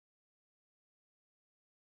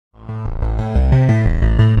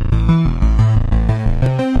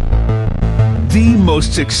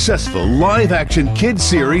most successful live-action kids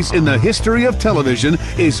series in the history of television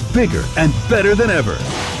is bigger and better than ever.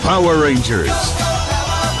 Power Rangers.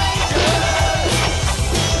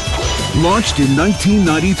 Launched in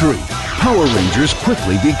 1993, Power Rangers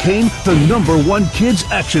quickly became the #1 kids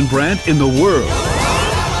action brand in the world.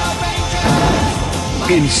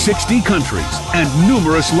 In 60 countries and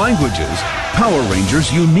numerous languages, Power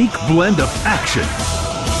Rangers' unique blend of action,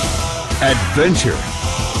 adventure,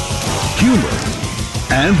 humor,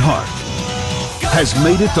 and heart has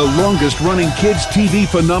made it the longest-running kids' TV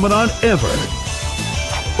phenomenon ever.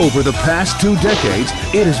 Over the past 2 decades,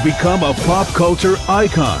 it has become a pop culture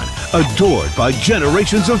icon, adored by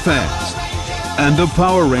generations of fans. And the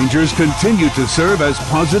Power Rangers continue to serve as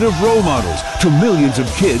positive role models to millions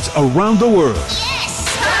of kids around the world.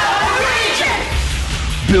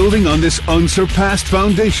 Building on this unsurpassed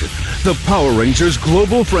foundation, the Power Rangers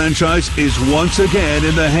global franchise is once again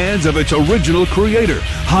in the hands of its original creator,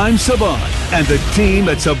 Saban, and the team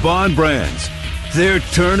at Saban Brands. They're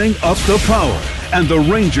turning up the power, and the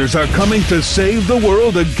Rangers are coming to save the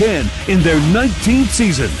world again in their 19th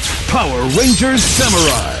season, Power Rangers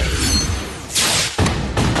Samurai.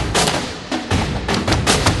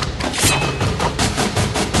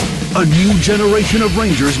 A new generation of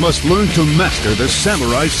Rangers must learn to master the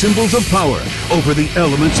samurai symbols of power over the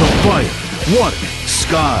elements of fire, water,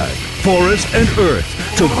 sky, forest, and earth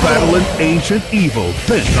to battle an ancient evil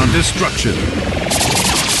bent on destruction.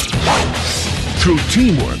 Through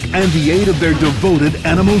teamwork and the aid of their devoted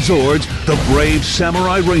animal Zords, the brave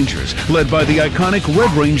Samurai Rangers, led by the iconic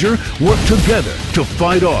Red Ranger, work together to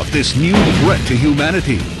fight off this new threat to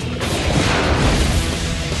humanity.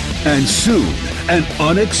 And soon, an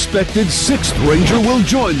unexpected 6th Ranger will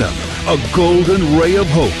join them, a golden ray of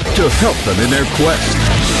hope to help them in their quest.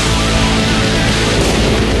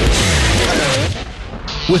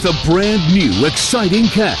 With a brand new, exciting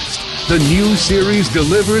cast, the new series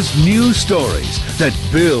delivers new stories that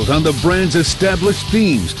build on the brand's established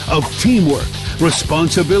themes of teamwork,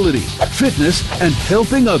 responsibility, fitness, and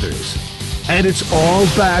helping others. And it's all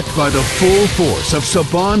backed by the full force of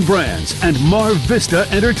Saban Brands and Mar Vista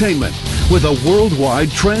Entertainment, with a worldwide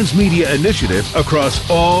transmedia initiative across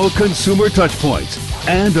all consumer touchpoints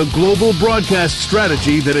and a global broadcast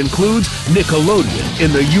strategy that includes Nickelodeon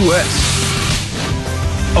in the U.S.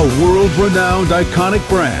 A world-renowned iconic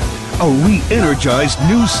brand, a re-energized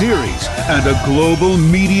new series, and a global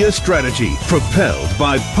media strategy propelled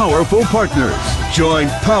by powerful partners. Join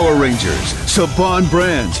Power Rangers, Saban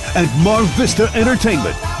Brands, and Mar Vista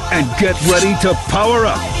Entertainment, and get ready to power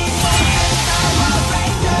up